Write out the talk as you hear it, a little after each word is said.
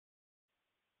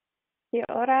Kia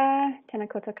ora, tēnā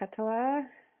koutou katoa.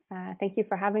 Thank you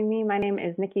for having me. My name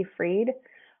is Nikki Freed.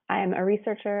 I am a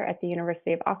researcher at the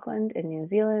University of Auckland in New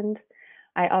Zealand.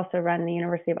 I also run the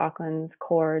University of Auckland's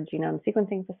core genome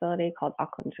sequencing facility called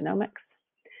Auckland Genomics.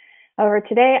 However,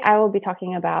 today I will be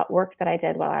talking about work that I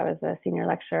did while I was a senior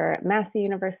lecturer at Massey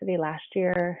University last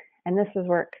year. And this was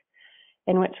work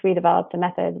in which we developed a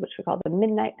method which we call the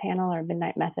midnight panel or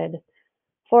midnight method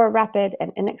for rapid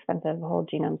and inexpensive whole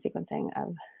genome sequencing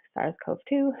of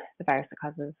SARS-CoV-2, the virus that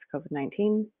causes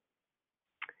COVID-19.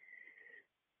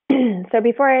 So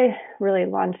before I really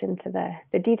launch into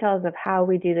the details of how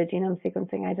we do the genome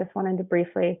sequencing, I just wanted to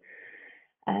briefly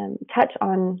touch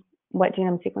on what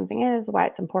genome sequencing is, why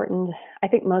it's important. I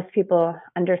think most people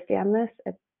understand this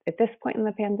at this point in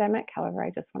the pandemic. However, I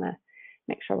just want to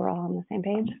make sure we're all on the same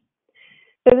page.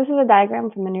 So this is a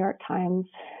diagram from the New York Times.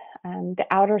 The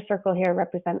outer circle here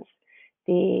represents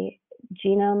the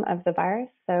genome of the virus.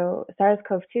 So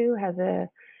SARS-CoV-2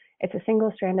 it's a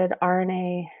single-stranded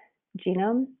RNA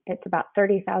genome. It's about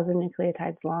 30,000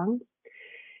 nucleotides long.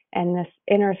 And this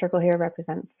inner circle here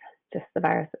represents just the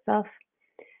virus itself.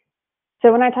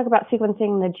 So when I talk about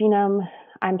sequencing the genome,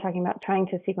 I'm talking about trying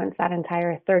to sequence that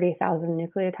entire 30,000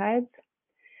 nucleotides.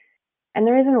 And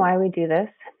the reason why we do this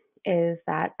is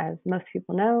that, as most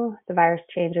people know, the virus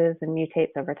changes and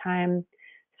mutates over time.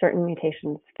 Certain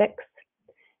mutations fix.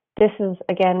 This is,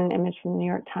 again, an image from the New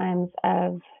York Times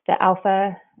of the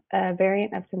alpha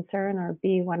variant of concern, or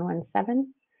B117.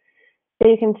 So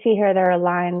you can see here there are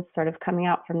lines sort of coming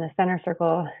out from the center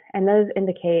circle, and those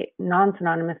indicate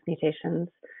non-synonymous mutations,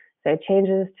 so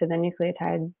changes to the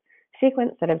nucleotide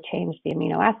sequence that have changed the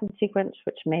amino acid sequence,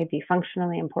 which may be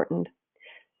functionally important.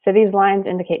 So these lines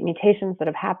indicate mutations that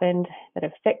have happened, that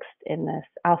have fixed in this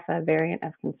alpha variant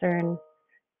of concern.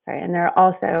 And there are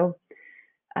also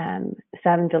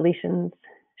some deletions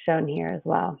shown here as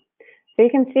well. So you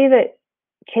can see that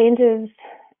changes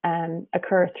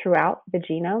occur throughout the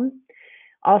genome.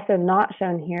 Also not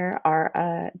shown here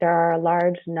there are a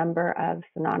large number of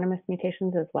synonymous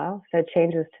mutations as well, so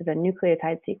changes to the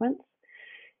nucleotide sequence.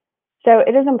 So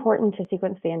it is important to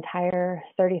sequence the entire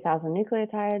 30,000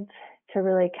 nucleotides to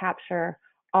really capture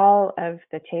all of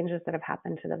the changes that have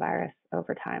happened to the virus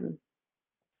over time.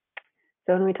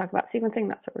 So when we talk about sequencing,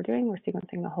 that's what we're doing. We're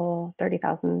sequencing the whole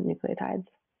 30,000 nucleotides.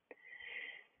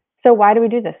 So why do we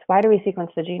do this? Why do we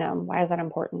sequence the genome? Why is that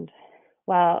important?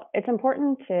 Well, it's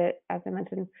important to, as I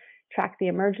mentioned, track the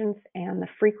emergence and the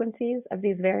frequencies of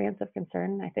these variants of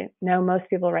concern. I know most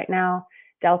people right now,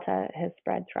 Delta has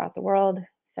spread throughout the world.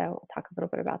 So we'll talk a little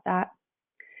bit about that.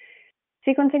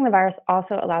 Sequencing the virus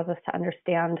also allows us to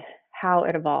understand how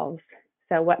it evolves.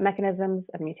 So what mechanisms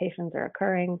of mutations are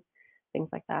occurring, things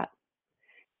like that.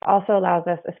 It also allows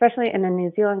us, especially in a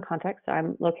New Zealand context, so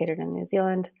I'm located in New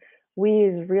Zealand, we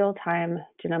use real-time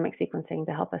genomic sequencing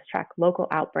to help us track local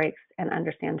outbreaks and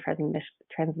understand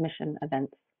transmission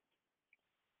events.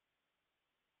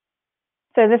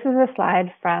 So this is a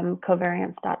slide from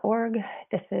covariance.org.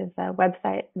 This is a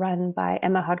website run by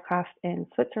Emma Hodcroft in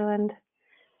Switzerland.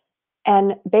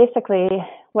 And basically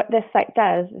what this site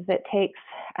does is it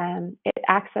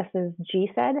accesses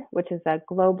GSED, which is a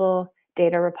global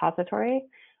data repository,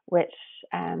 which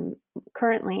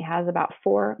currently has about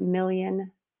 4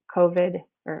 million COVID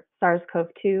or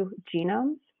SARS-CoV-2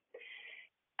 genomes,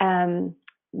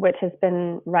 which has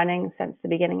been running since the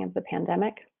beginning of the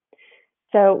pandemic.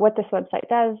 So what this website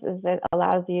does is it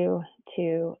allows you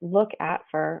to look at,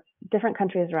 for different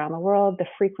countries around the world, the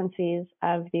frequencies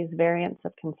of these variants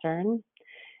of concern.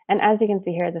 And as you can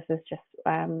see here, this is just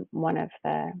one of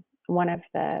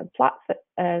the plots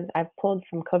that I've pulled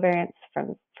from covariance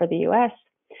for the US.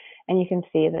 And you can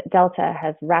see that Delta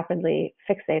has rapidly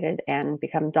fixated and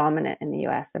become dominant in the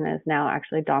US and is now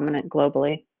actually dominant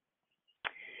globally.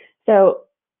 So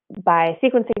by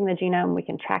sequencing the genome, we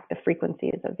can track the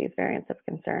frequencies of these variants of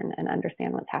concern and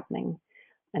understand what's happening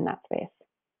in that space.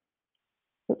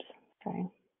 Oops, sorry.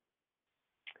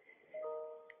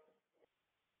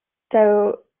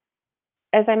 So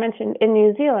as I mentioned, in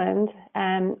New Zealand,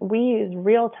 we use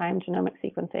real-time genomic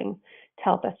sequencing to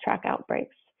help us track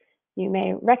outbreaks. You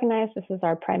may recognize this is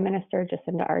our Prime Minister,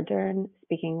 Jacinda Ardern,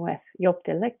 speaking with Joop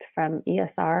de Ligt from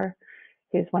ESR,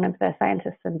 who's one of the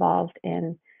scientists involved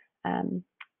in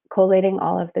collating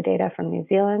all of the data from New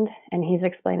Zealand, and he's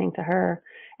explaining to her,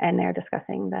 and they're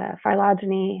discussing the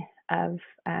phylogeny of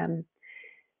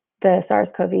the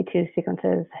SARS-CoV-2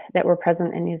 sequences that were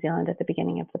present in New Zealand at the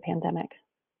beginning of the pandemic.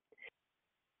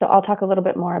 So I'll talk a little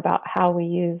bit more about how we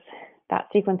use that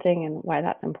sequencing and why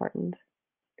that's important.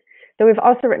 So we've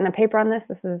also written a paper on this.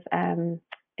 This is,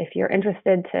 if you're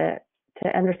interested to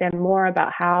to understand more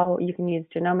about how you can use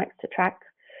genomics to track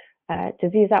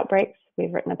disease outbreaks.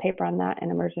 We've written a paper on that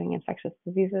in Emerging Infectious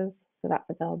Diseases, so that's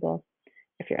available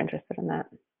if you're interested in that.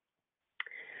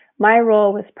 My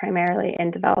role was primarily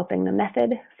in developing the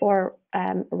method for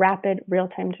rapid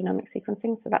real-time genomic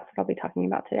sequencing, so that's what I'll be talking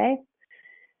about today.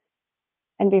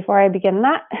 And before I begin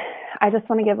that, I just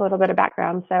want to give a little bit of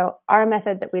background. So our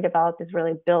method that we developed is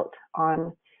really built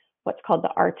on what's called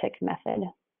the ARTIC method.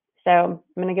 So I'm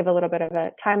going to give a little bit of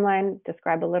a timeline,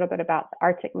 describe a little bit about the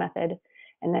ARTIC method,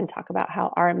 and then talk about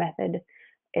how our method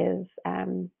is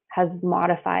has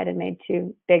modified and made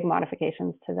two big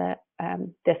modifications to the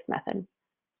this method.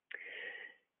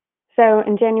 So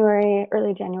in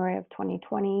early January of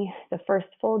 2020, the first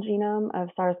full genome of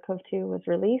SARS-CoV-2 was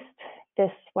released.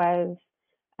 This was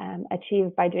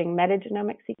achieved by doing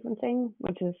metagenomic sequencing,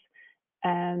 which is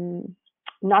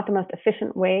not the most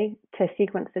efficient way to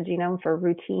sequence the genome for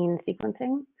routine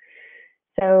sequencing.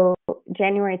 So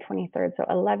January 23rd, so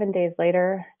 11 days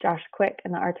later, Josh Quick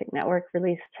and the ARTIC network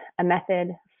released a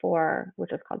method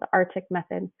which is called the ARTIC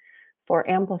method, for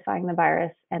amplifying the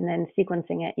virus and then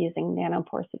sequencing it using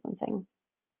nanopore sequencing.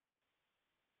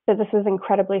 So this is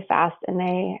incredibly fast, and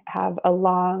they have a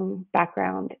long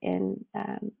background in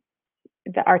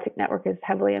the ARTIC network is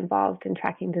heavily involved in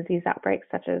tracking disease outbreaks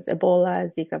such as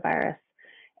Ebola, Zika virus,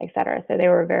 et cetera. So they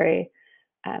were very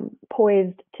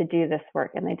poised to do this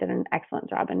work, and they did an excellent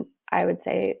job. And I would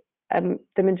say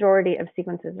the majority of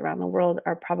sequences around the world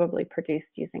are probably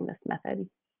produced using this method.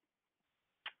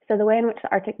 So the way in which the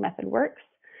ARTIC method works,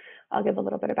 I'll give a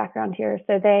little bit of background here.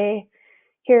 So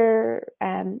here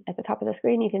at the top of the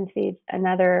screen, you can see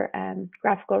another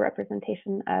graphical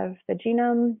representation of the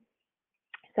genome.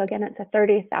 So again, it's a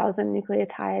 30,000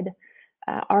 nucleotide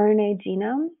RNA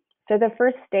genome. So the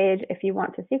first stage, if you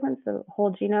want to sequence the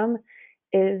whole genome,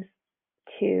 is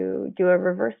to do a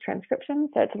reverse transcription.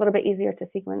 So it's a little bit easier to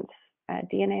sequence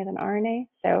DNA than RNA.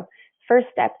 So first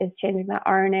step is changing that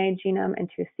RNA genome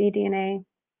into cDNA.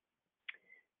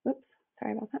 Oops,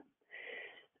 sorry about that.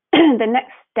 The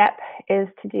next step is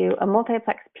to do a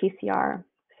multiplex PCR.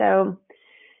 So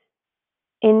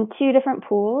in two different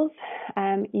pools,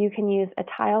 you can use a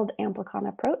tiled amplicon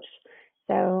approach,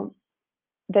 so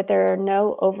that there are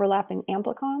no overlapping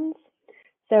amplicons.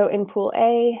 So in pool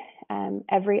A,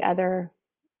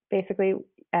 basically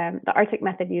the ARTIC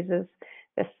method uses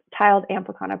this tiled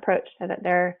amplicon approach so that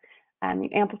you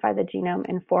amplify the genome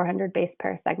in 400 base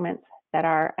pair segments that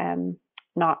are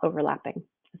not overlapping,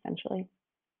 essentially.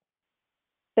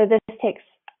 So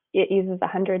it uses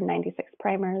 196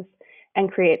 primers and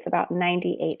creates about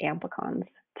 98 amplicons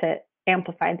to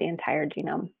amplify the entire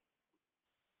genome.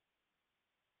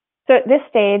 So at this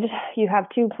stage, you have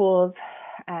two pools,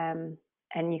 and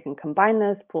you can combine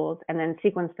those pools and then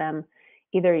sequence them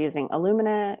either using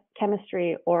Illumina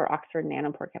chemistry or Oxford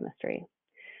Nanopore chemistry.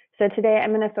 So today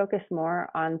I'm going to focus more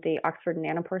on the Oxford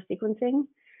Nanopore sequencing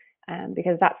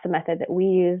because that's the method that we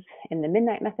use in the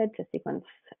Midnight method to sequence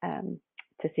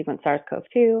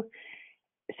SARS-CoV-2.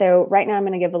 So right now I'm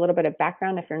going to give a little bit of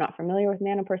background if you're not familiar with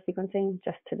nanopore sequencing,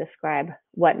 just to describe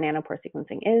what nanopore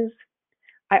sequencing is.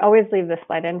 I always leave this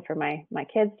slide in for my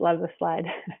kids, love this slide.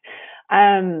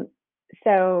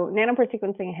 So nanopore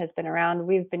sequencing has been around.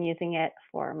 We've been using it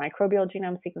for microbial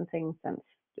genome sequencing since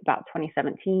about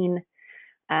 2017.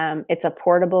 It's a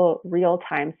portable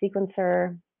real-time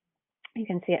sequencer. You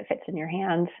can see it fits in your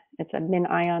hand. It's a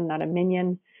min-ion, not a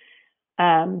minion.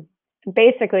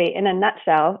 Basically, in a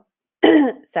nutshell,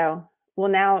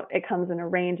 now it comes in a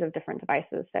range of different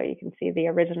devices. So you can see the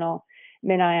original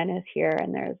min-ion is here,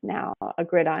 and there's now a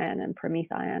GridION and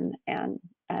PromethION and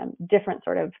different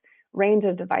sort of range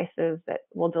of devices that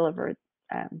will deliver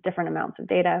different amounts of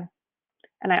data.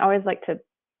 And I always like to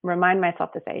remind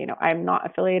myself to say, I'm not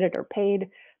affiliated or paid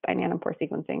by nanopore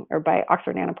sequencing or by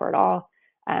Oxford Nanopore at all.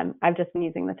 I've just been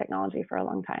using the technology for a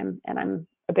long time, and I'm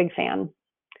a big fan.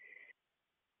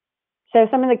 So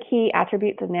some of the key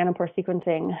attributes of nanopore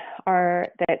sequencing are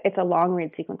that it's a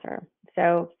long-read sequencer.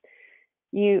 So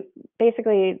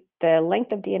basically the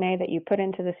length of DNA that you put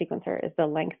into the sequencer is the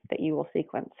length that you will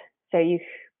sequence. So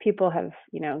people have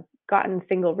gotten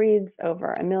single reads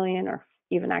over 1 million, or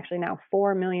even actually now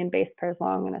 4 million base pairs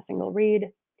long in a single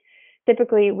read.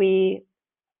 Typically we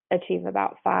achieve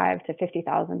about 5 to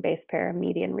 50,000 base pair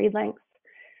median read lengths.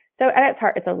 So at its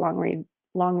heart, it's a long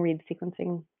read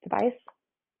sequencing device.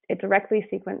 It directly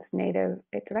sequences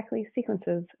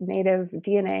native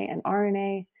DNA and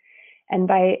RNA, and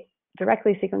by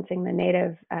directly sequencing the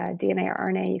native DNA or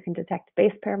RNA, you can detect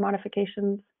base pair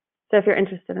modifications. So if you're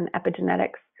interested in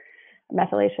epigenetics,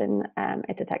 methylation,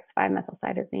 it detects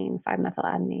 5-methylcytosine,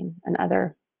 5-methyladenine, and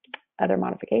other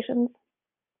modifications.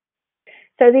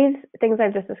 So these things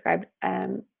I've just described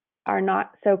are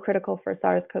not so critical for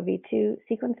SARS-CoV-2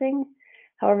 sequencing.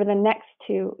 However, the next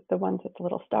two, the ones with the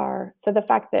little star, so the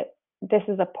fact that this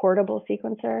is a portable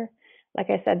sequencer,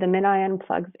 like I said, the MinION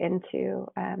plugs into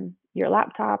your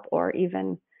laptop or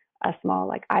even a small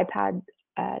like iPad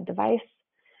device.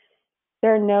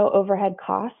 There are no overhead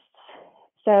costs.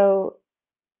 So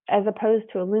as opposed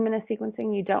to Illumina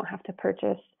sequencing, you don't have to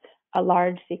purchase a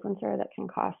large sequencer that can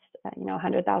cost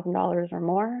 $100,000 or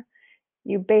more.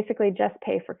 You basically just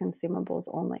pay for consumables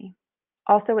only.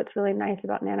 Also, what's really nice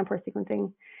about nanopore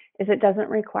sequencing is it doesn't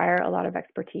require a lot of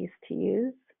expertise to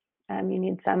use. You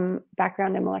need some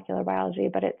background in molecular biology,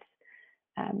 but it's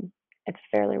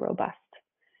fairly robust.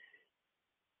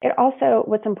 It also,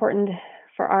 what's important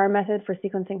for our method for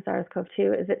sequencing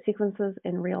SARS-CoV-2 is it sequences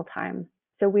in real time.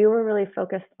 So we were really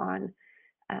focused on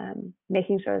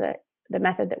making sure that the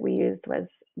method that we used was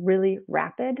really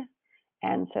rapid,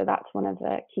 and so that's one of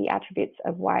the key attributes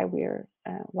of why we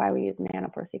use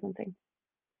nanopore sequencing.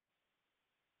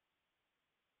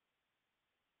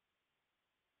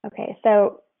 Okay,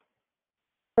 so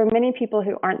for many people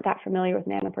who aren't that familiar with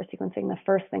nanopore sequencing, the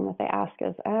first thing that they ask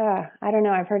is, I don't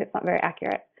know, I've heard it's not very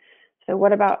accurate. So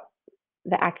what about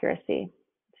the accuracy?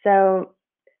 So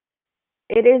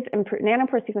it is improved.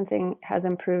 Nanopore sequencing has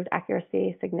improved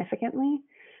accuracy significantly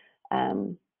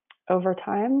over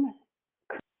time.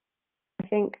 I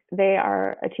think they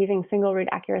are achieving single read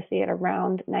accuracy at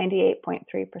around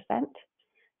 98.3%.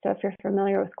 So if you're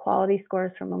familiar with quality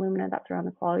scores from Illumina, that's around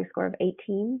the quality score of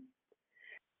 18.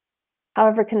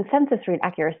 However, consensus read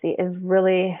accuracy is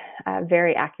really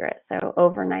very accurate. So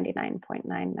over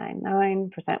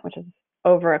 99.999%, which is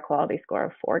over a quality score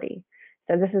of 40.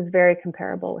 So this is very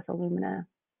comparable with Illumina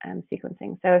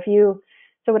sequencing. So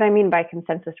what I mean by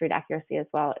consensus read accuracy as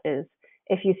well is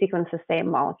if you sequence the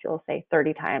same molecule, say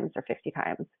 30 times or 50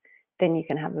 times, then you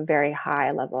can have a very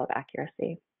high level of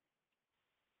accuracy.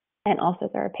 And also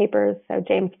there are papers. So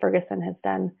James Ferguson has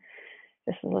done,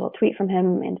 this is a little tweet from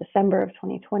him in December of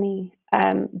 2020.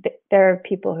 There are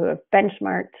people who have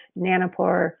benchmarked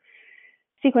nanopore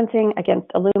sequencing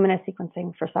against Illumina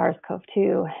sequencing for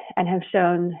SARS-CoV-2 and have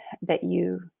shown that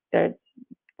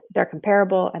they're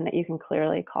comparable and that you can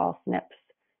clearly call SNPs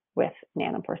with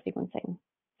nanopore sequencing.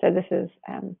 So this is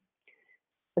a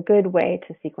good way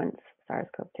to sequence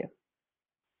SARS-CoV-2.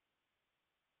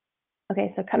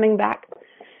 Okay, so coming back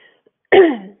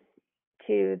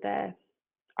to the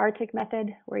ARTIC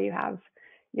method, where you have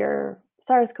your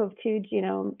SARS-CoV-2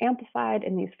 genome amplified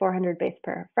in these 400 base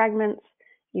pair fragments.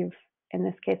 In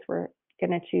this case, we're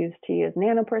going to choose to use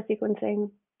nanopore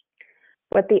sequencing.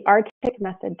 What the ARTIC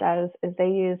method does is they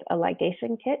use a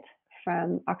ligation kit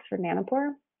from Oxford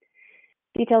Nanopore.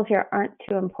 Details here aren't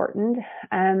too important.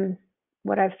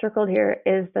 What I've circled here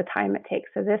is the time it takes.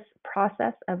 So this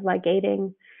process of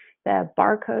ligating the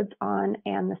barcodes on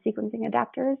and the sequencing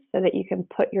adapters so that you can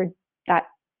put that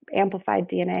amplified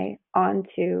DNA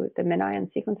onto the MinION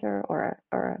sequencer or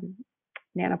a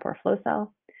nanopore flow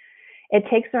cell. It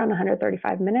takes around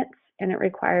 135 minutes and it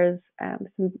requires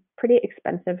some pretty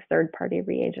expensive third-party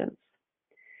reagents.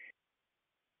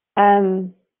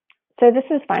 So this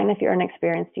is fine if you're an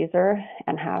experienced user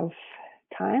and have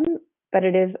time, but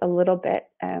it is a little bit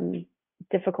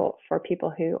difficult for people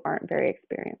who aren't very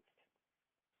experienced.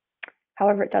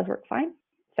 However, it does work fine,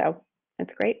 so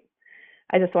it's great.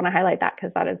 I just want to highlight that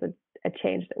because that is a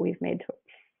change that we've made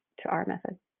to our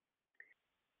method.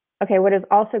 Okay, what is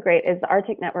also great is the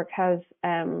ARTIC network has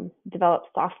developed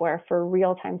software for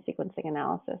real-time sequencing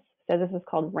analysis. So this is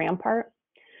called Rampart.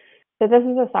 So this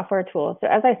is a software tool. So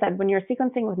as I said, when you're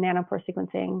sequencing with nanopore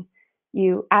sequencing,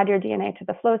 you add your DNA to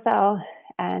the flow cell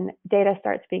and data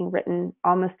starts being written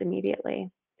almost immediately.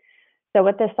 So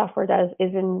what this software does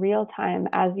is in real time,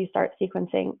 as you start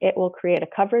sequencing, it will create a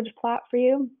coverage plot for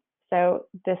you. So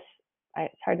this,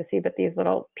 it's hard to see, but these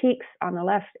little peaks on the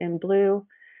left in blue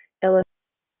illustrate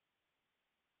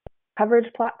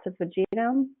coverage plots of the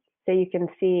genome. So you can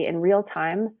see in real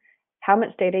time how much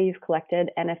data you've collected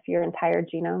and if your entire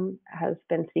genome has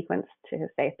been sequenced to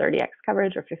say 30x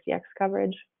coverage or 50x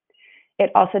coverage. It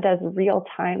also does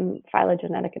real-time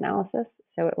phylogenetic analysis.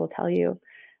 So it will tell you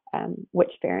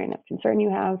which variant of concern you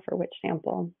have for which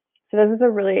sample. So this is a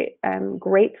really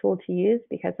great tool to use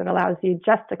because it allows you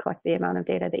just to collect the amount of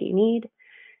data that you need.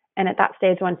 And at that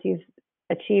stage, once you've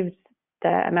achieved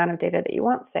the amount of data that you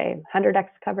want, say 100x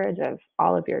coverage of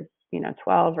all of your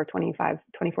 12 or 25,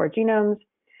 24 genomes,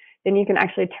 then you can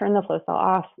actually turn the flow cell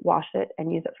off, wash it,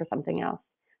 and use it for something else.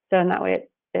 So in that way,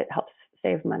 it helps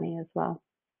save money as well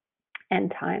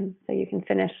and time. So you can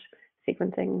finish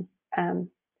sequencing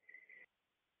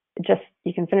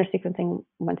you can finish sequencing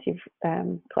once you've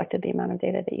collected the amount of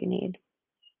data that you need.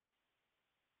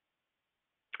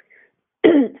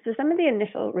 So some of the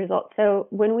initial results. So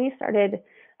when we started,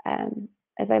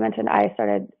 as I mentioned, I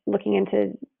started looking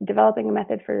into developing a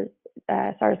method for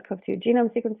SARS-CoV-2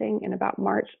 genome sequencing in about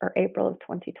March or April of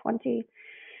 2020.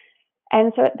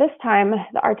 And so at this time,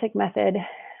 the ARTIC method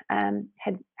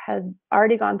had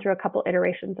already gone through a couple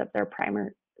iterations of their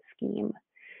primer scheme.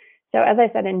 So as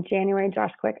I said, in January,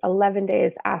 Josh Quick, 11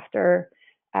 days after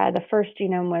the first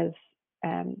genome was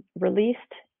released,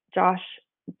 Josh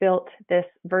built this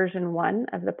version 1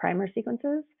 of the primer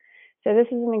sequences. So this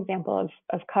is an example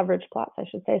of coverage plots, I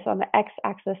should say. So on the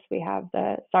x-axis, we have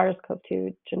the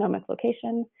SARS-CoV-2 genomic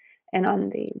location, and on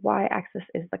the y-axis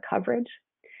is the coverage.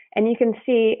 And you can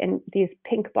see in these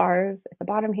pink bars at the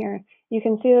bottom here, you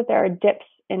can see that there are dips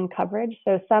in coverage.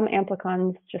 So some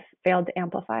amplicons just failed to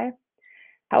amplify.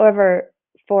 However,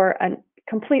 for a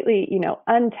completely,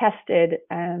 untested,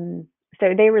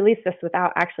 so they released this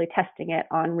without actually testing it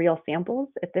on real samples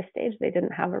at this stage. They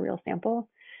didn't have a real sample.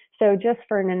 So just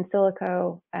for an in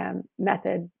silico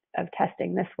method of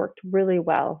testing, this worked really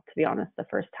well, to be honest, the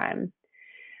first time.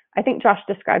 I think Josh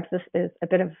describes this as a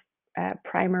bit of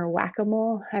primer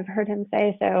whack-a-mole, I've heard him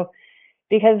say. So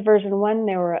because version 1,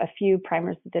 there were a few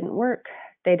primers that didn't work,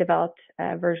 they developed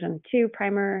version 2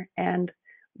 primer. And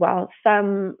while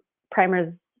some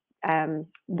primers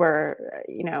were,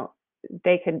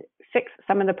 they could fix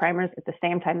some of the primers at the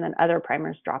same time, then other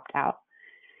primers dropped out.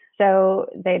 So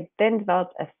they then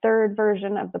developed a third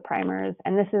version of the primers,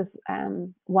 and this is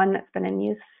one that's been in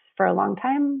use for a long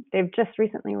time. They've just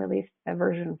recently released a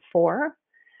version 4.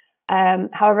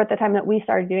 However, at the time that we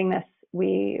started doing this,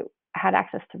 we had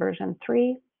access to version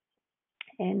 3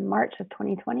 in March of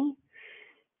 2020.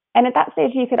 And at that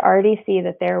stage, you could already see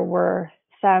that there were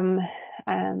some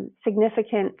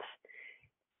significant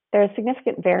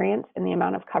variance in the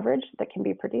amount of coverage that can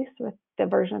be produced with the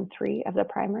version 3 of the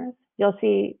primers. You'll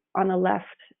see on the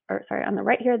on the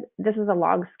right here, this is a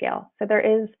log scale. So there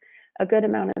is a good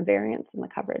amount of variance in the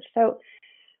coverage. So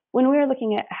when we were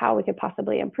looking at how we could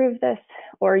possibly improve this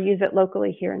or use it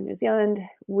locally here in New Zealand,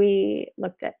 we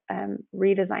looked at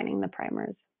redesigning the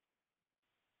primers.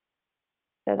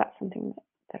 So that's something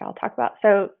that I'll talk about.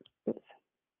 So, oops,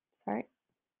 sorry,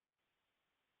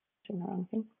 doing the wrong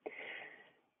thing.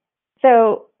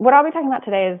 So what I'll be talking about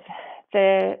today is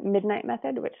the Midnight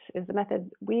method, which is the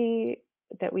method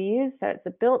that we use. So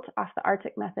it's built off the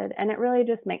ARTIC method, and it really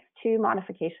just makes 2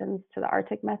 modifications to the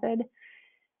ARTIC method.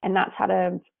 And that's had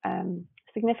a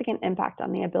significant impact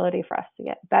on the ability for us to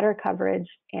get better coverage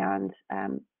and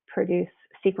produce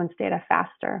sequence data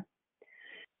faster.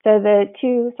 So the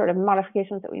 2 sort of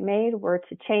modifications that we made were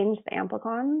to change the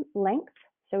amplicon length.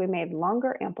 So we made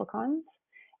longer amplicons,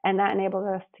 and that enabled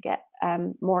us to get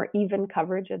more even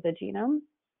coverage of the genome.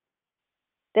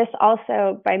 This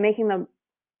also, by making the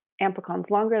amplicons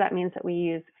longer, that means that we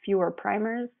use fewer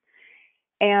primers.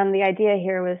 And the idea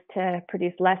here was to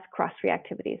produce less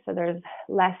cross-reactivity. So there's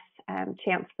less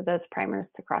chance for those primers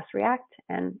to cross-react,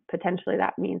 and potentially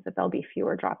that means that there'll be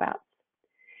fewer dropouts.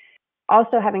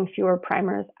 Also, having fewer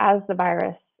primers as the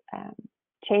virus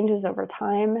changes over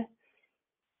time,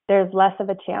 there's less of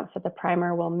a chance that the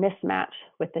primer will mismatch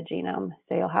with the genome.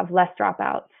 So you'll have less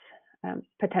dropouts,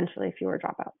 potentially fewer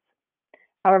dropouts.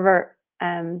 However,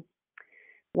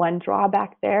 one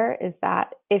drawback there is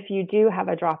that if you do have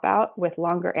a dropout with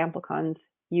longer amplicons,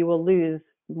 you will lose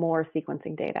more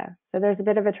sequencing data. So there's a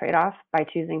bit of a trade-off by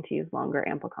choosing to use longer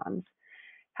amplicons.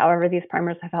 However, these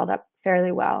primers have held up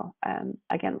fairly well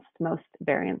against most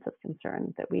variants of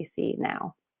concern that we see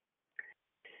now.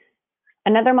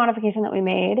 Another modification that we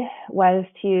made was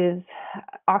to use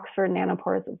Oxford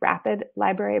Nanopore's Rapid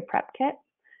Library Prep Kit.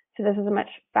 So this is a much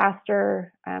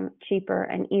faster, cheaper,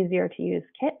 and easier to use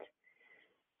kit.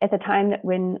 At the time that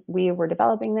when we were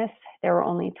developing this, there were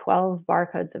only 12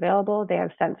 barcodes available. They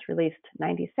have since released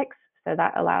 96, so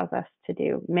that allows us to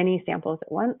do many samples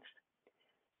at once.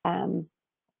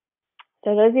 So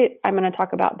I'm going to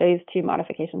talk about those 2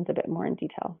 modifications a bit more in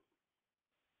detail.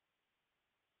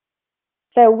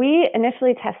 So we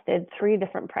initially tested 3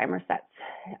 different primer sets.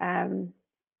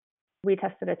 We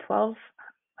tested a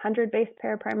 1200 base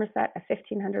pair primer set, a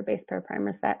 1500 base pair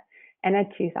primer set, and a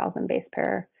 2000 base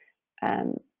pair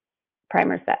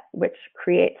primer set, which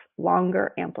creates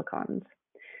longer amplicons.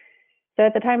 So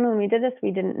at the time when we did this,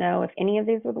 we didn't know if any of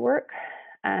these would work.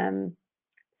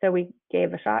 So we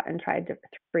gave a shot and tried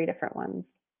 3 different ones.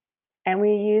 And we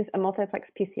use a multiplex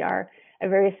PCR, a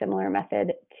very similar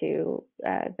method to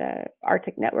the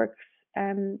ARTIC networks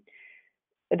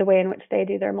the way in which they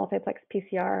do their multiplex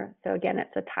PCR. So again,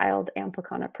 it's a tiled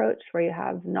amplicon approach where you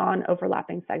have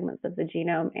non-overlapping segments of the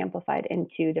genome amplified in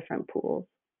 2 different pools.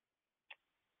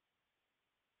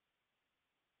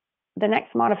 The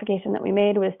next modification that we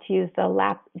made was to use the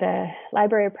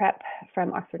library prep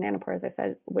from Oxford Nanopore, as I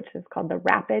said, which is called the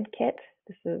Rapid kit.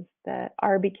 This is the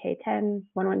RBK10,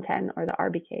 1110, or the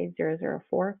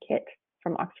RBK004 kit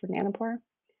from Oxford Nanopore.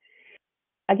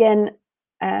 Again,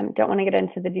 don't want to get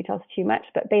into the details too much,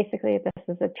 but basically this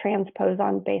is a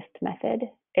transposon-based method.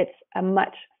 It's a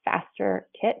much faster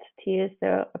kit to use,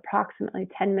 so approximately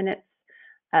 10 minutes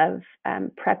of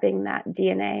prepping that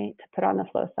DNA to put on the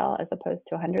flow cell as opposed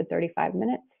to 135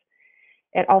 minutes.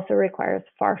 It also requires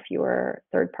far fewer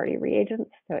third-party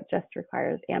reagents, so it just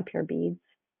requires Ampere beads.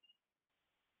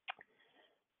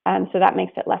 So that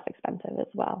makes it less expensive as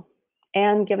well.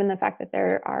 And given the fact that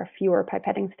there are fewer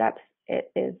pipetting steps,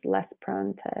 it is less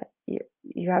prone to,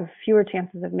 you have fewer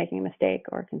chances of making a mistake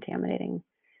or contaminating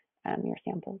your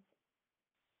samples.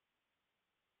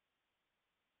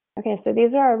 Okay, so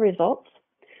these are our results.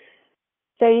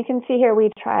 So you can see here we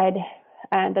tried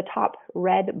the top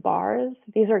red bars.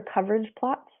 These are coverage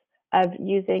plots of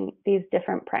using these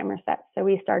different primer sets. So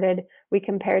we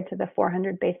compared to the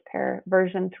 400 base pair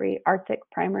version 3 ARTIC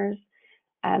primers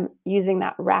using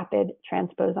that rapid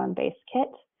transposon base kit.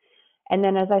 And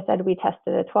then, as I said, we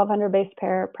tested a 1200 base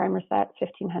pair primer set,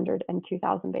 1500 and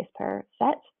 2000 base pair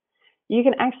set. You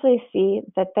can actually see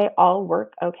that they all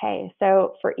work okay.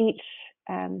 So for each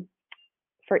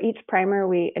primer,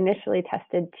 we initially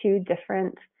tested 2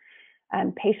 different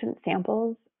patient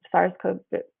samples,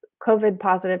 SARS-CoV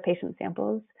positive patient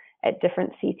samples at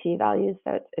different CT values.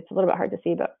 So it's a little bit hard to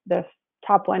see, but the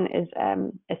top one is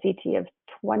a CT of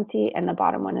 20 and the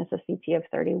bottom one is a CT of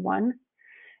 31.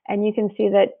 And you can see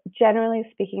that generally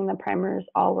speaking, the primers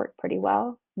all work pretty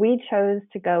well. We chose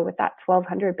to go with that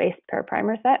 1200 base pair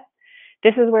primer set.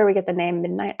 This is where we get the name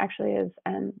Midnight, actually, is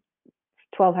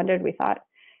 1200. We thought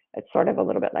it's sort of a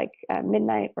little bit like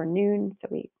midnight or noon, so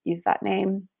we used that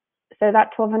name. So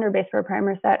that 1200 base pair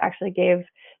primer set actually gave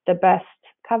the best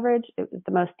coverage. It was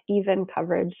the most even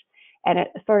coverage, and it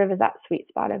sort of is that sweet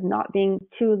spot of not being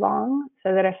too long,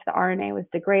 so that if the RNA was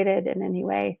degraded in any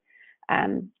way,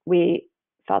 we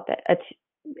felt that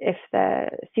if the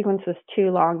sequence was too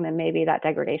long, then maybe that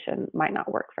degradation might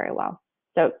not work very well.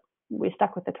 So we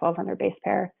stuck with the 1200 base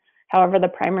pair. However, the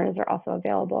primers are also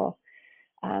available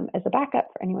as a backup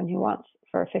for anyone who wants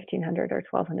for 1500 or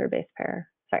 1200 base pair,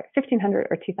 1500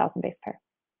 or 2000 base pair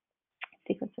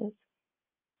sequences.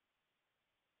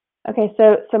 Okay,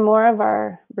 so some more of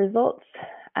our results.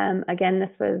 Again,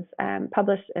 this was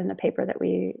published in the paper that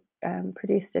we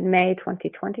produced in May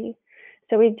 2020.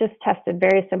 So we just tested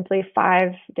very simply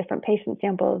 5 different patient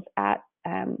samples at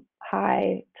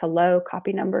high to low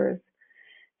copy numbers.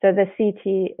 So the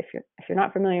CT, if you're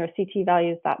not familiar with CT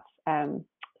values, that's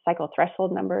cycle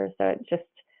threshold number. So it just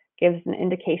gives an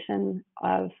indication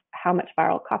of how much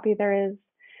viral copy there is.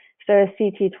 So a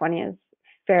CT20 is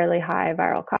fairly high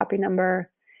viral copy number.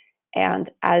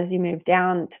 And as you move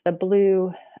down to the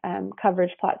blue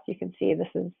coverage plots, you can see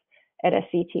this is at a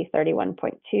CT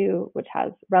 31.2, which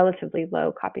has relatively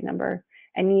low copy number,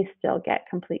 and you still get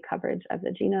complete coverage of the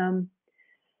genome.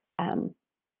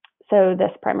 So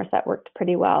this primer set worked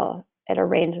pretty well at a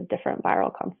range of different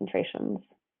viral concentrations.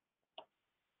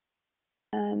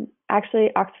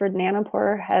 Actually, Oxford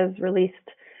Nanopore has released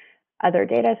other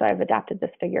data, so I've adapted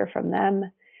this figure from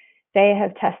them. They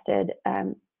have tested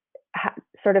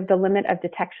sort of the limit of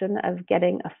detection of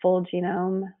getting a full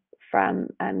genome from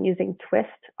using twist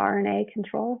RNA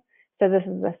control. So this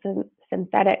is a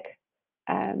synthetic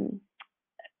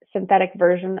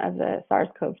version of the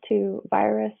SARS-CoV-2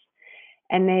 virus,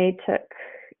 and they took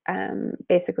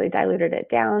basically diluted it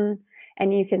down,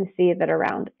 and you can see that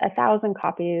around 1,000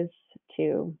 copies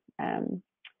to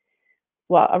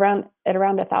around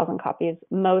 1,000 copies,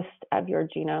 most of your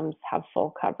genomes have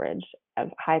full coverage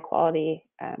of high quality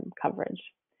coverage.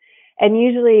 And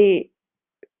usually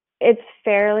it's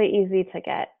fairly easy to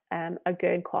get a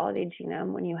good quality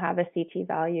genome when you have a CT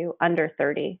value under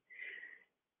 30.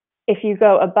 If you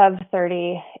go above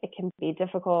 30, it can be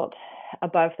difficult.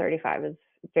 Above 35 is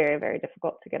very, very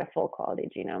difficult to get a full quality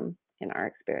genome in our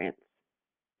experience.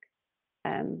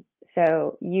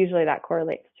 So usually that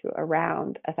correlates to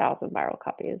around 1,000 viral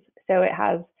copies. So it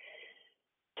has,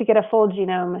 to get a full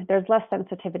genome, there's less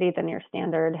sensitivity than your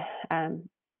standard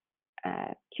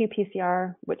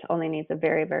qPCR, which only needs a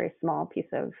very, very small piece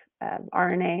of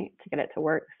RNA to get it to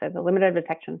work. So the limit of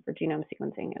detection for genome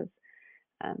sequencing is,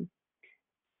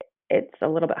 it's a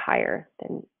little bit higher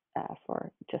than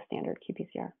for just standard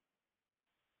qPCR.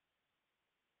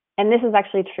 And this is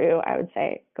actually true, I would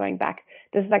say, going back,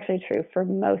 this is actually true for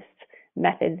most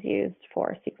methods used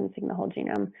for sequencing the whole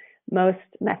genome. Most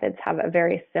methods have a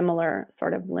very similar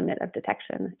sort of limit of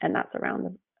detection, and that's around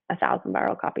 1,000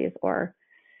 viral copies, or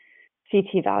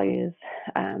CT values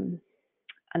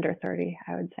under 30,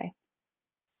 I would say.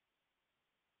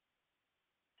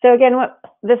 So again,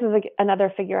 this is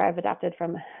another figure I've adapted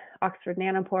from Oxford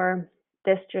Nanopore.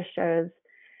 This just shows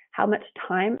how much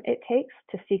time it takes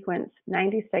to sequence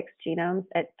 96 genomes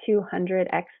at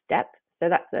 200x depth. So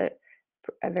that's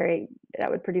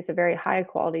that would produce a very high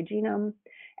quality genome.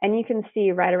 And you can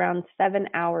see right around 7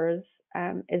 hours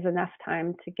is enough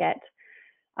time to get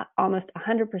almost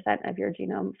 100% of your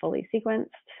genome fully sequenced.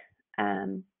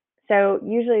 So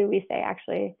usually we say,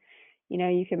 actually,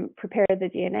 you can prepare the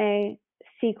DNA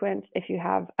sequence. If you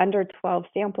have under 12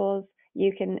 samples,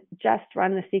 you can just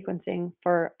run the sequencing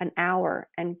for an hour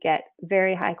and get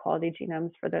very high quality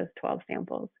genomes for those 12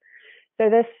 samples. So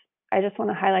I just want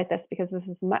to highlight this because this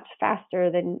is much faster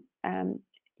than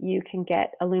you can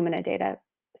get Illumina data.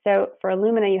 So for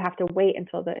Illumina, you have to wait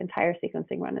until the entire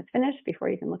sequencing run is finished before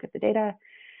you can look at the data,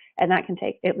 and that can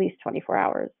take at least 24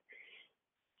 hours.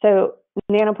 So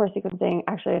nanopore sequencing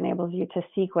actually enables you to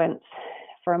sequence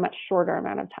for a much shorter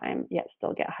amount of time, yet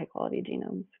still get high quality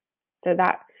genomes. So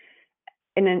that,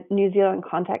 in a New Zealand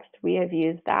context, we have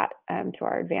used that to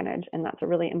our advantage, and that's a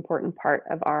really important part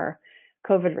of our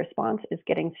COVID response, is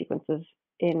getting sequences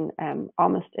in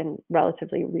almost in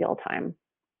relatively real time.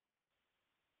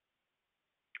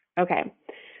 Okay,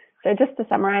 so just to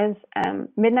summarize,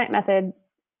 midnight method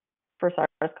for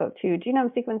SARS-CoV-2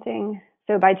 genome sequencing.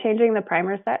 So by changing the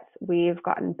primer sets, we've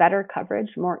gotten better coverage,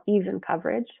 more even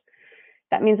coverage.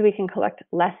 That means we can collect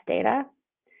less data,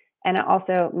 and it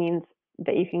also means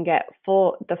that you can get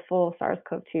the full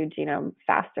SARS-CoV-2 genome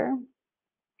faster.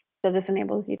 So this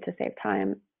enables you to save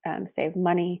time, save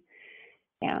money,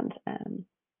 and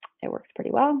it works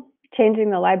pretty well.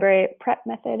 Changing the library prep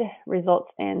method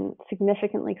results in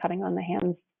significantly cutting on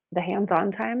the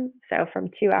hands-on time. So from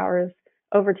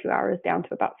over 2 hours down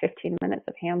to about 15 minutes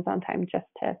of hands-on time just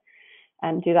to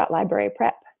do that library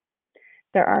prep.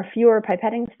 There are fewer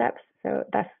pipetting steps, so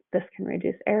this can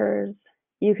reduce errors.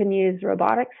 You can use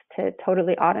robotics to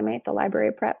totally automate the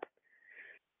library prep.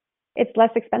 It's less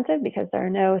expensive because there are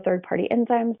no third-party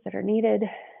enzymes that are needed.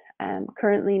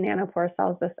 Currently, Nanopore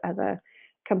sells this as a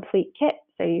complete kit,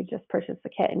 so you just purchase the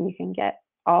kit and you can get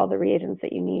all the reagents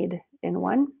that you need in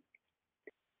one.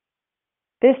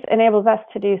 This enables us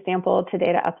to do sample to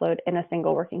data upload in a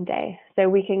single working day. So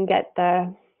we can get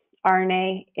the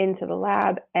RNA into the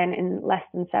lab, and in less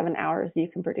than 7 hours, you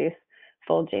can produce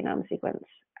full genome sequence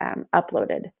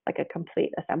uploaded, like a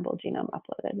complete assembled genome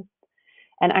uploaded.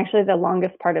 And actually, the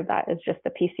longest part of that is just the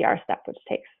PCR step, which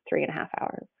takes 3.5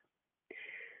 hours.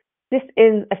 This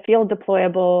is a field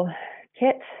deployable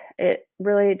kit. It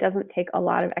really doesn't take a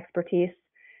lot of expertise.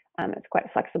 It's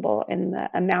quite flexible in the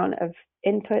amount of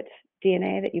input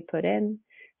DNA that you put in,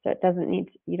 so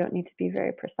you don't need to be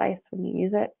very precise when you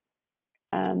use it.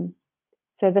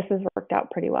 So this has worked out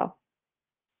pretty well.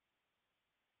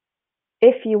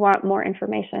 If you want more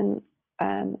information,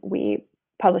 we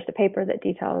published a paper that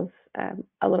details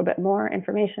a little bit more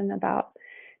information about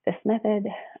this method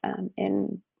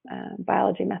in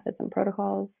Biology Methods and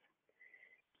Protocols.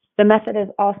 The method is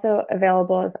also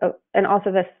available, and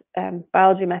also this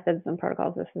Biology Methods and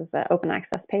Protocols, this is the open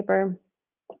access paper.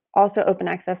 Also open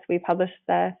access, we published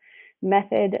the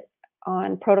method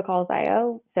on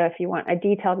protocols.io. So if you want a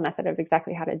detailed method of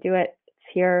exactly how to do it, it's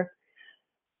here.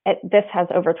 This has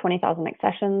over 20,000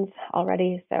 accessions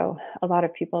already, so a lot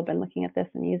of people have been looking at this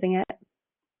and using it.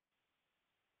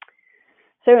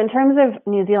 So in terms of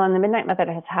New Zealand, the Midnight Method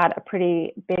has had a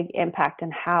pretty big impact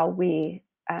in how we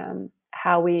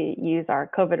use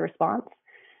our COVID response.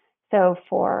 So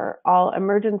for all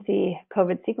emergency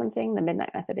COVID sequencing, the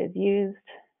Midnight Method is used.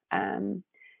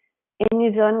 In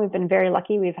New Zealand, we've been very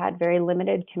lucky. We've had very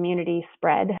limited community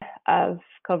spread of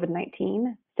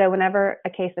COVID-19. So whenever a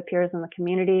case appears in the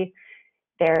community,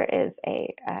 there is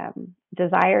a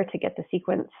desire to get the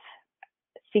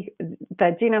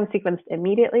genome sequenced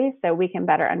immediately, so we can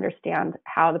better understand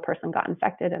how the person got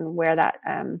infected and where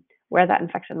that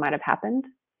infection might have happened.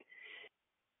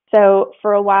 So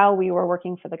for a while, we were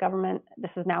working for the government.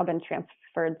 This has now been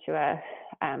transferred to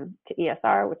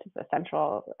ESR, which is a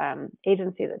central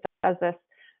agency that does this.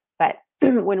 But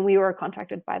when we were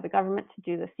contracted by the government to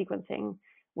do the sequencing,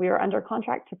 we were under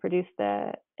contract to produce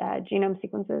the genome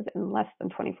sequences in less than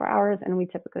 24 hours, and we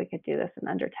typically could do this in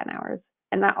under 10 hours.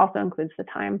 And that also includes the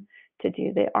time to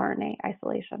do the RNA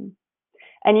isolation.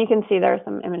 And you can see there are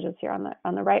some images here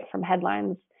on the right from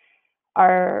headlines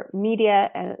Our media,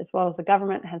 as well as the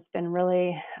government, has been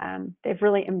really, they've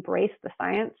really embraced the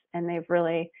science, and they've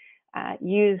really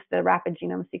used the rapid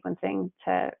genome sequencing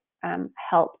to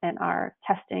help in our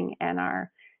testing and our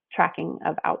tracking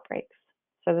of outbreaks.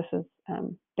 So this has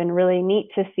been really neat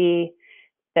to see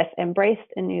this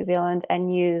embraced in New Zealand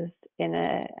and used in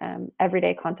a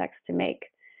everyday context to make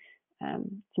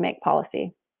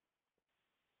policy.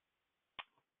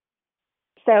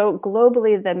 So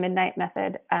globally, the Midnight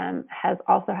method has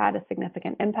also had a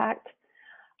significant impact.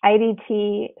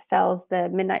 IDT sells the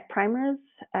Midnight primers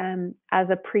as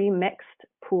a pre-mixed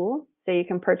pool, so you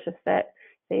can purchase it,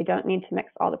 so you don't need to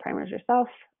mix all the primers yourself.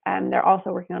 They're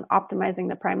also working on optimizing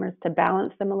the primers to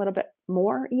balance them a little bit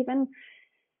more even,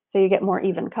 so you get more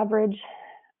even coverage.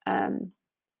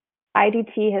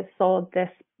 IDT has sold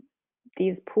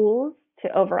these pools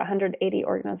to over 180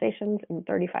 organizations in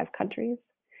 35 countries.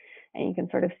 And you can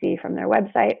sort of see from their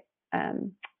website,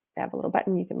 they have a little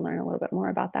button, you can learn a little bit more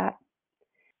about that.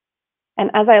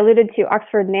 And as I alluded to,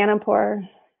 Oxford Nanopore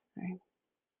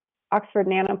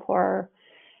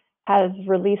has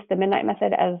released the Midnight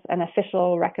method as an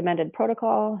official recommended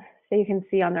protocol. So you can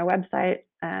see on their website,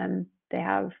 they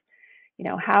have,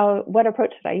 what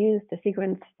approach should I use to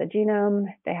sequence the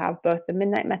genome? They have both the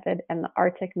Midnight method and the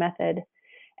ARTIC method.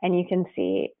 And you can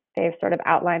see they've sort of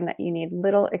outlined that you need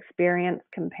little experience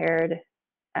compared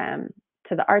to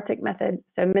the ARTIC method.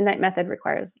 So Midnight method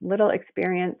requires little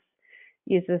experience,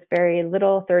 uses very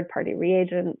little third-party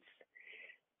reagents.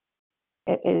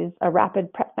 It is a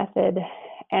rapid prep method,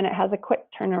 and it has a quick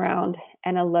turnaround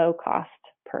and a low cost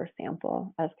per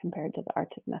sample as compared to the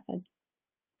ARTIC method.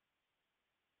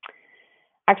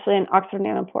 Actually, in Oxford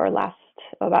Nanopore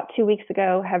about 2 weeks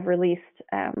ago, have released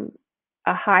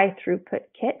a high throughput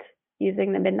kit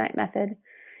using the Midnight method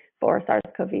for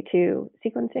SARS-CoV-2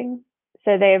 sequencing.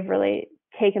 So they've really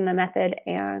taken the method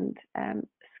and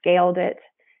scaled it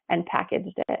and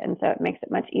packaged it. And so it makes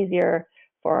it much easier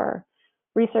for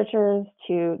researchers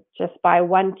to just buy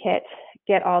one kit,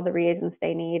 get all the reagents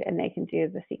they need, and they can do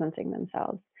the sequencing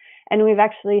themselves. And we've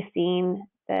actually seen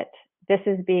that this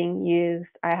is being used.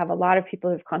 I have a lot of people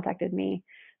who've contacted me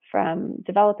from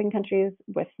developing countries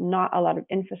with not a lot of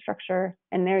infrastructure,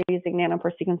 and they're using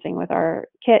nanopore sequencing with our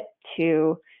kit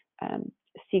to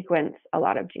sequence a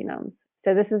lot of genomes.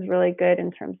 So this is really good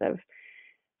in terms of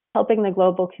helping the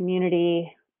global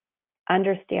community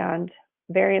understand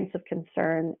variants of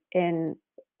concern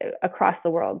across the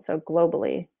world, so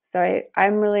globally. So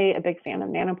I'm really a big fan of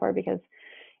Nanopore because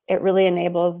it really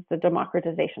enables the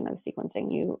democratization of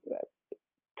sequencing.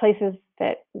 Places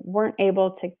that weren't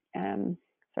able to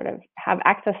sort of have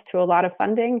access to a lot of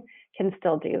funding can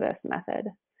still do this method.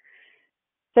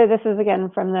 So this is again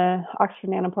from the Oxford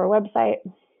Nanopore website.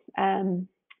 It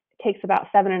takes about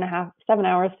 7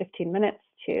 hours, 15 minutes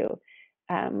to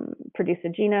produce a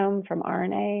genome from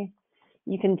RNA.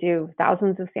 You can do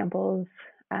thousands of samples.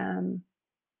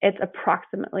 It's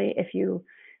approximately, if you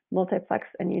multiplex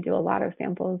and you do a lot of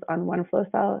samples on one flow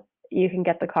cell, you can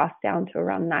get the cost down to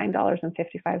around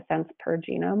 $9.55 per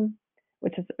genome,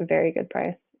 which is a very good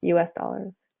price, US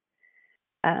dollars.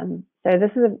 So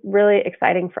this is really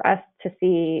exciting for us to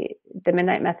see the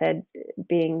Midnight method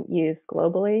being used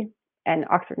globally, and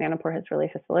Oxford Nanopore has really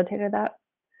facilitated that.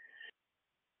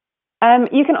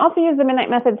 You can also use the Midnight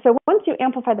method. So once you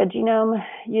amplify the genome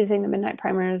using the Midnight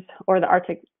primers or the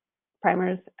ARTIC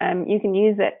primers, you can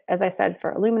use it, as I said,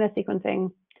 for Illumina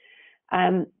sequencing.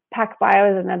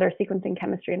 PacBio is another sequencing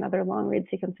chemistry, another long-read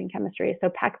sequencing chemistry. So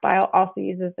PacBio also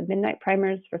uses the Midnight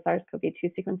primers for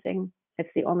SARS-CoV-2 sequencing. It's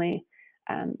the only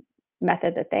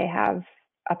method that they have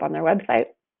up on their website.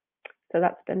 So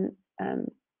that's been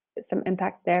some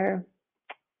impact there.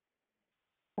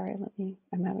 Sorry,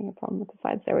 I'm having a problem with the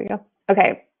slides. There we go.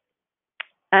 Okay.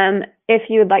 If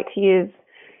you would like to use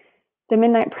the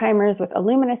Midnight primers with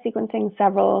Illumina sequencing,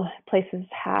 several places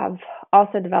have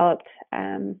also developed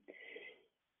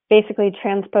basically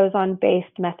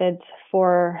transposon-based methods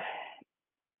for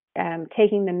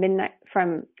taking the Midnight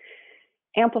from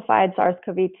amplified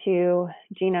SARS-CoV-2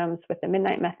 genomes with the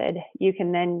Midnight method. You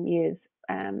can then use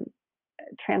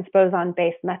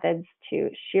transposon-based methods to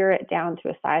shear it down to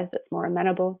a size that's more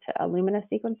amenable to Illumina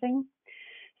sequencing.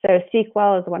 So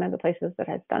SeqWell is one of the places that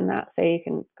has done that. So you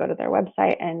can go to their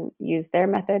website and use their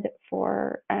method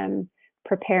for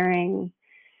preparing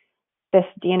this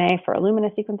DNA for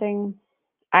Illumina sequencing.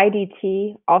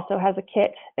 IDT also has a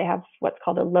kit. They have what's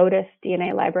called a Lotus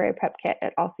DNA library prep kit.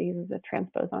 It also uses a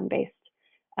transposon-based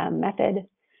method.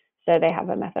 So they have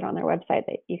a method on their website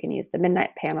that you can use the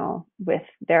Midnight panel with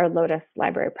their Lotus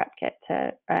library prep kit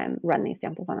to run these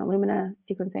samples on Illumina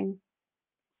sequencing.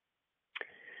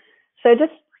 So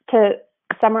just To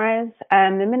summarize,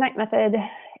 the Midnight method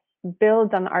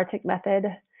builds on the ARTIC method,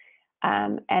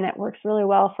 and it works really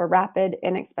well for rapid,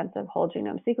 inexpensive whole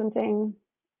genome sequencing.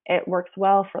 It works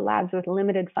well for labs with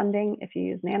limited funding if you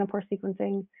use nanopore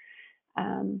sequencing.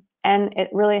 And it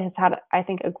really has had, I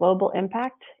think, a global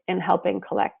impact in helping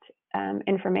collect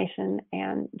information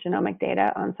and genomic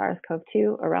data on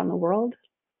SARS-CoV-2 around the world.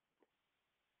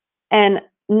 And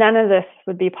none of this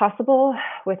would be possible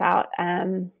without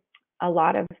a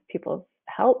lot of people's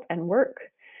help and work.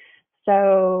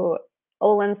 So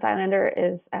Olin Seilander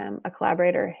is a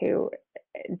collaborator who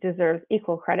deserves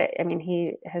equal credit. I mean,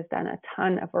 he has done a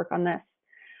ton of work on this.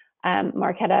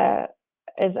 Marketa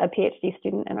is a PhD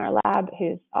student in our lab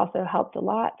who's also helped a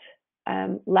lot.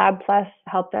 LabPlus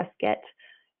helped us get,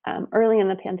 early in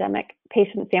the pandemic,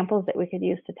 patient samples that we could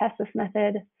use to test this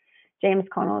method. James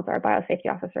Connell is our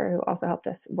biosafety officer who also helped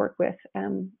us work with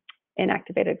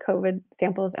inactivated COVID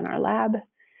samples in our lab.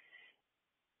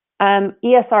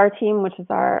 ESR team, which is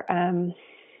our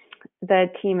the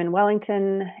team in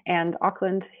Wellington and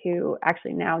Auckland, who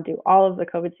actually now do all of the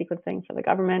COVID sequencing for the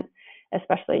government,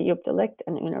 especially Joop de Licht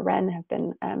and Una Wren, have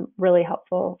been really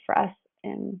helpful for us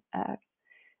in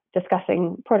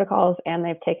discussing protocols, and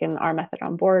they've taken our method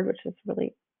on board, which is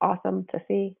really awesome to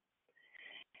see.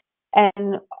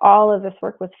 And all of this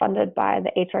work was funded by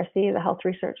the HRC, the Health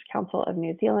Research Council of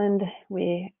New Zealand.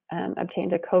 We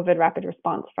obtained a COVID rapid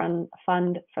response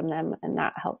fund from them, and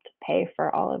that helped pay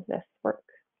for all of this work.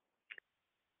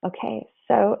 Okay,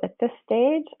 so at this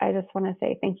stage, I just want to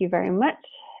say thank you very much,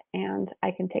 and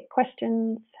I can take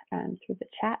questions through the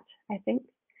chat, I think.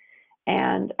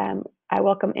 And I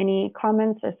welcome any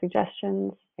comments or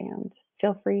suggestions, and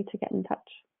feel free to get in touch.